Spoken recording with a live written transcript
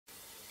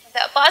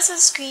The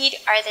Apostles' Creed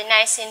or the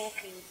Nicene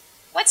Creed.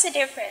 What's the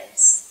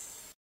difference?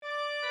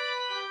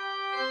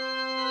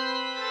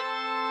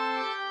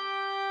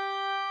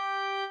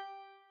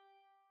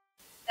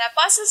 The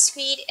Apostles'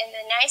 Creed and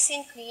the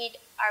Nicene Creed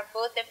are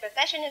both the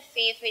profession of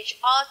faith which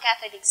all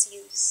Catholics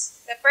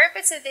use. The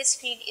purpose of this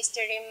creed is to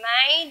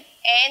remind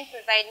and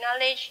provide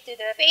knowledge to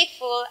the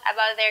faithful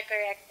about their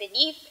correct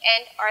belief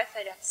and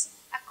orthodoxy.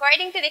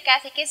 According to the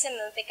Catechism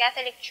of the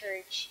Catholic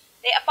Church,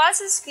 the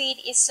Apostles' Creed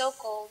is so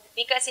called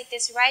because it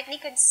is rightly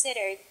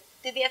considered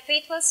to be a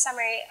faithful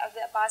summary of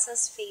the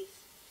Apostles'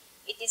 faith.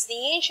 It is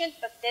the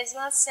ancient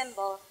baptismal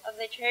symbol of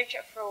the Church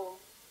of Rome.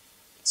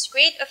 Its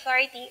great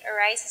authority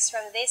arises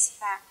from this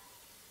fact.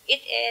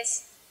 It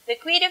is the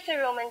Creed of the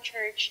Roman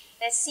Church,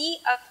 the See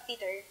of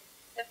Peter,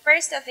 the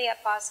first of the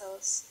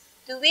Apostles,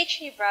 to which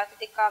he brought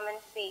the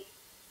common faith.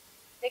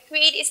 The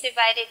Creed is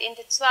divided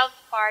into 12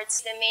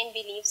 parts, the main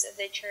beliefs of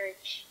the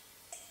Church.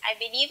 I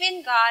believe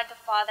in God, the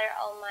Father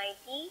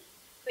Almighty,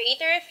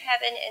 creator of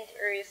heaven and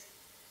earth.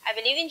 I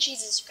believe in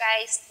Jesus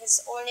Christ,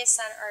 his only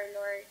Son, our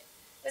Lord,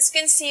 who was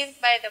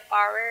conceived by the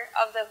power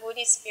of the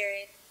Holy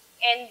Spirit,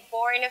 and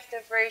born of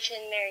the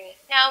Virgin Mary.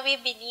 Now we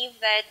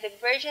believe that the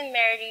Virgin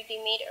Mary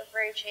remained a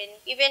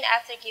virgin even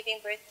after giving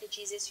birth to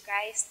Jesus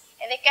Christ.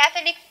 And the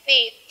Catholic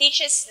faith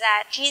teaches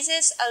that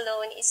Jesus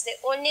alone is the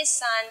only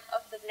Son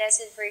of the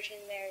Blessed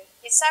Virgin Mary.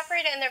 He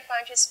suffered under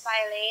Pontius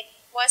Pilate,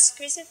 was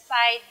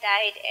crucified,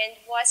 died, and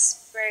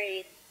was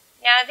buried.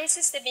 Now, this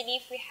is the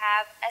belief we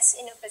have as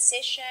in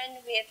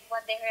opposition with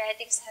what the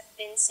heretics have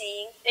been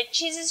saying, that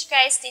Jesus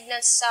Christ did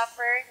not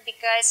suffer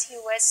because he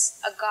was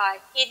a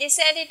God. He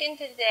descended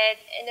into the dead,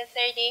 and the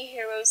third day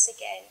he rose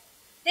again.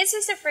 This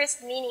is the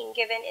first meaning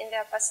given in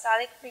the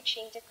apostolic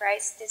preaching to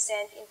Christ's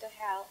descent into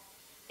hell.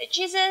 That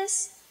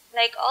Jesus,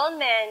 like all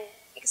men,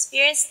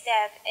 experienced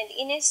death and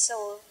in his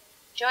soul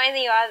joined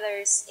the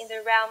others in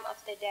the realm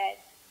of the dead.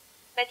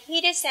 But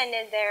he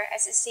descended there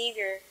as a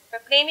Savior,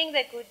 proclaiming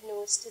the good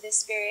news to the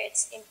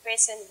spirits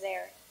imprisoned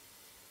there.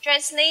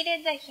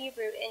 Translated the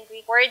Hebrew and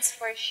Greek words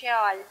for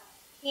Sheol,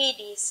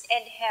 Hades,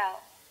 and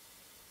hell.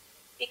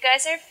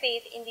 Because our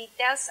faith indeed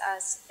tells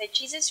us that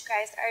Jesus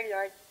Christ our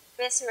Lord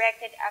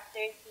resurrected after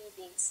 3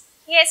 days.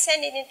 He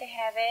ascended into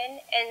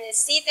heaven and is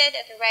seated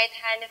at the right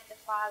hand of the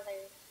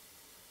Father.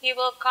 He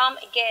will come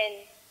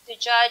again to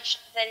judge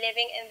the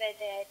living and the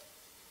dead.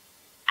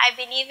 I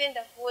believe in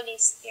the Holy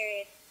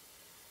Spirit,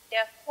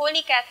 the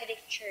Holy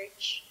Catholic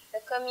Church, the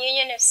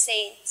communion of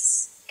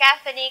saints.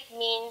 Catholic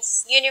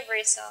means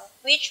universal,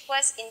 which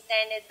was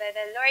intended by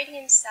the Lord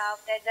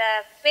himself that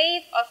the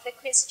faith of the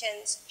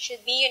Christians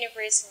should be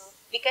universal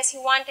because he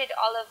wanted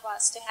all of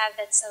us to have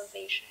that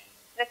salvation.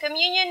 The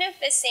communion of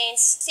the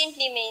saints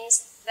simply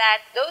means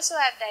that those who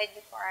have died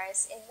before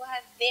us and who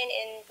have been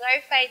in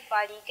glorified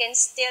body can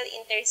still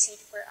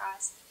intercede for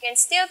us, can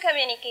still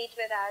communicate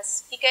with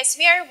us because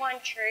we are one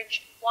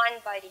church,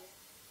 one body.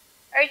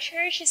 Our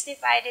church is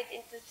divided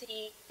into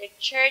 3, the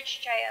church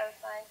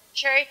triumphant,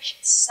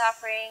 church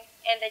suffering,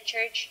 and the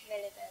church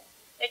militant.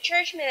 The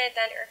church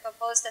militant are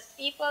composed of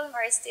people who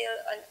are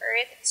still on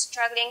earth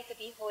struggling to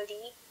be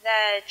holy.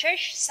 The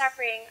church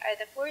suffering are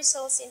the poor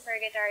souls in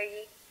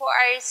purgatory who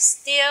are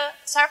still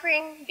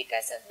suffering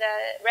because of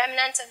the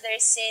remnants of their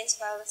sins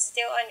while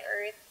still on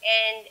earth,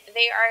 and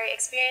they are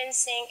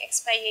experiencing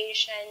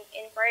expiation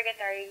in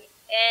purgatory.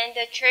 And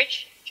the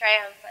church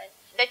triumphant.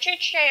 The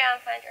Church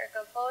Triumphant are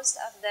composed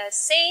of the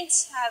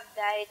saints who have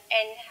died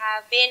and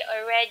have been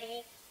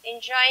already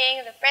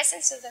enjoying the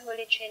presence of the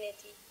Holy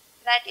Trinity.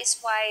 That is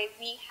why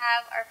we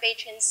have our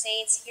patron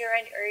saints here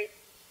on earth,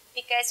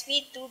 because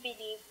we do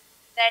believe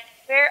that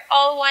we're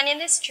all one in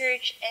this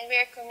church and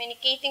we're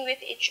communicating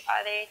with each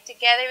other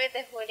together with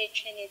the Holy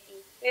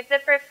Trinity, with the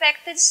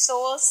perfected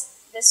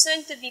souls, the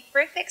soon-to-be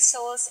perfect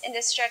souls, and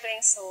the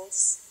struggling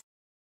souls.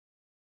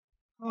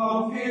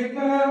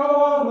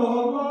 Confiterorum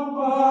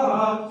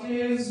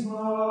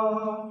baptisma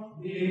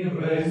in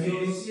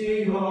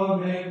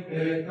remissione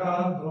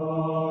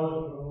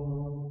peccatorum,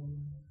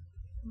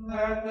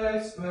 et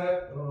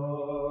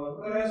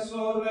expector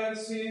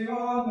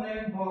resurrectione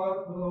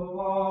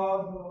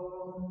mortuorum,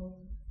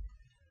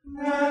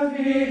 et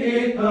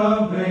vitam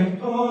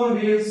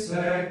venturis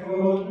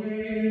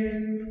seculi.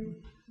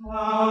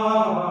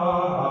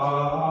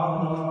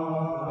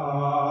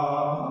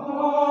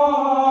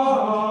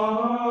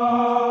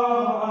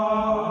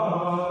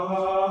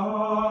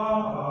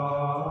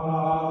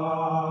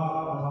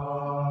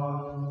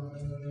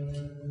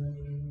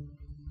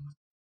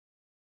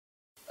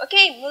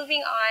 Okay,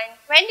 moving on.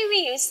 When do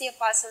we use the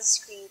Apostles'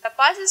 Creed?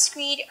 Apostles'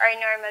 Creed are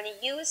normally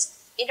used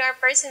in our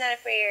personal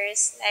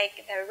prayers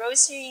like the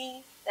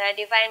Rosary, the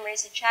Divine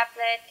Mercy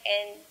Chaplet,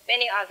 and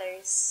many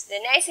others. The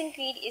Nicene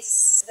Creed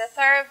is the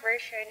thorough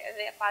version of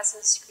the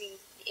Apostles' Creed.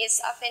 It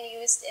is often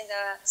used in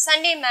the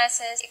Sunday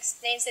Masses,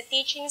 explains the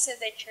teachings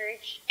of the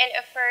Church, and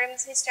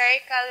affirms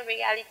historical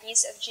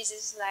realities of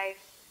Jesus'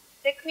 life.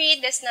 The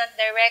Creed does not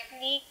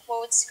directly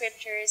quote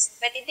scriptures,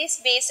 but it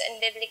is based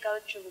on biblical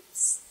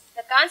truths.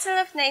 The Council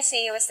of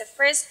Nicaea was the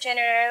first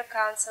general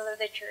council of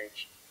the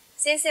Church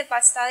since the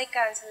Apostolic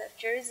Council of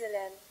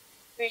Jerusalem,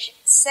 which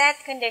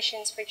set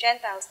conditions for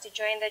Gentiles to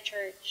join the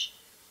Church.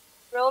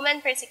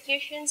 Roman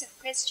persecutions of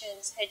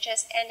Christians had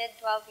just ended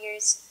 12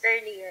 years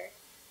earlier,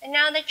 and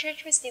now the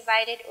Church was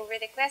divided over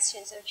the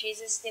questions of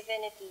Jesus'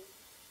 divinity.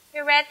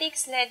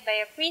 Heretics led by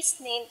a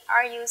priest named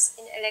Arius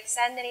in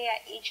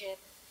Alexandria,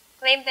 Egypt,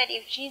 claimed that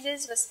if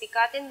Jesus was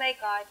begotten by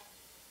God,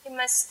 he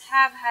must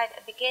have had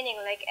a beginning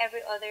like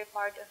every other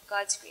part of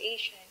God's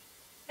creation.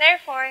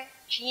 Therefore,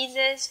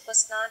 Jesus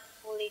was not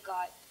fully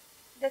God.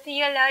 The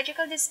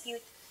theological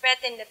dispute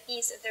threatened the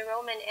peace of the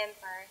Roman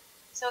Empire,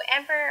 so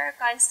Emperor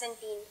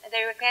Constantine, at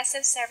the request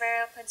of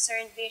several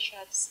concerned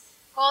bishops,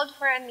 called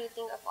for a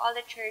meeting of all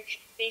the church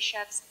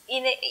bishops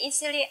in the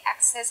easily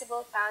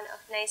accessible town of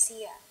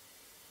Nicaea,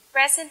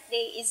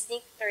 present-day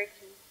Iznik,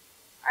 Turkey,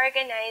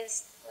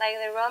 organized like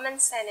the Roman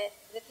Senate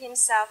with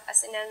himself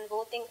as an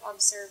unvoting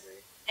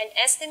observer. An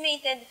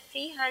estimated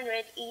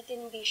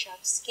 318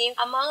 bishops came.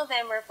 Among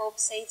them were Pope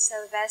St.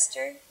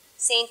 Sylvester,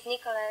 St.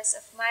 Nicholas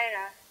of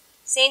Myra,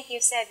 St.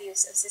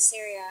 Eusebius of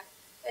Caesarea,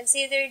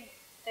 considered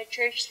the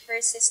Church's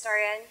first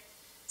historian,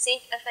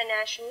 St.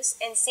 Athanasius,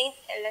 and St.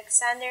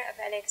 Alexander of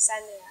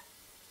Alexandria.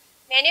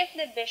 Many of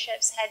the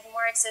bishops had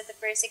marks of the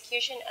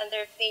persecution on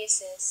their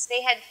faces.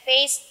 They had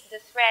faced the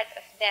threat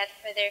of death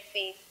for their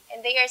faith,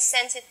 and they are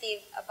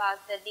sensitive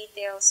about the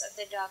details of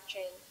the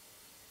doctrine.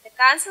 The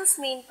council's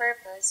main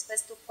purpose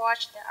was to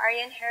quash the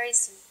Arian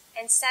heresy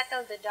and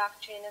settle the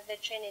doctrine of the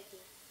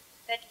Trinity,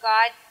 that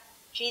God,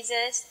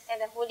 Jesus,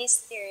 and the Holy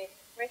Spirit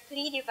were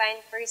three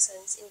divine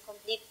persons in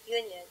complete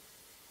union.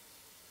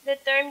 The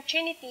term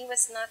Trinity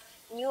was not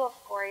new, of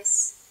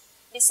course.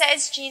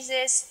 Besides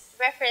Jesus'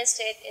 reference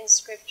to it in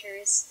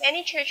scriptures,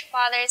 many church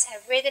fathers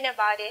have written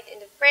about it in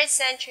the 1st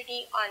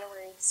century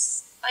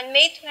onwards. On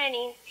May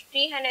 20,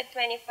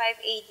 325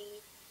 AD,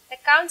 the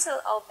council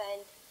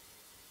opened.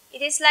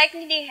 It is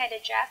likely they had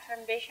a draft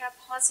from Bishop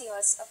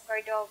Hosios of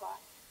Cordova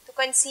to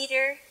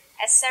consider,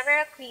 as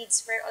several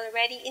creeds were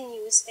already in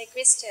use by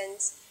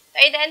Christians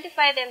to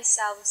identify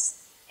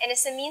themselves and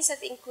as a means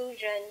of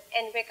inclusion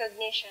and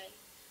recognition,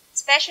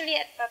 especially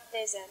at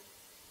baptism.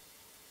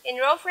 In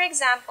Rome, for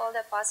example,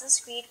 the Apostles'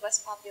 Creed was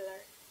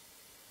popular.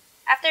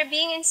 After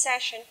being in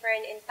session for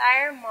an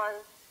entire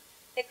month,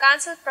 the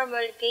Council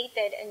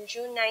promulgated on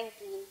June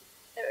 19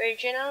 the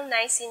original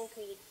Nicene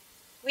Creed,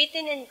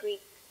 written in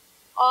Greek.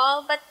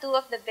 All but two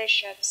of the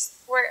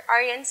bishops, who were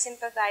Arian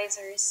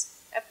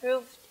sympathizers,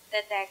 approved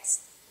the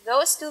text.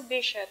 Those two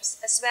bishops,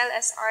 as well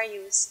as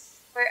Arius,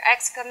 were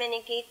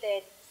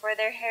excommunicated for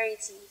their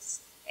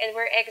heresies and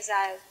were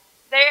exiled.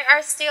 There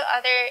are still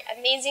other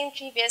amazing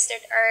trivias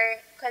that are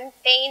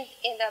contained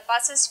in the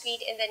Apostles' Creed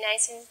and the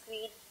Nicene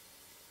Creed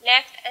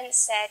left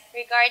unsaid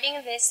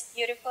regarding this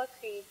beautiful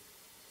creed.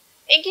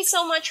 Thank you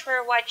so much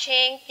for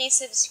watching. Please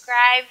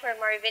subscribe for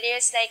more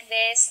videos like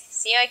this.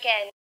 See you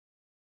again.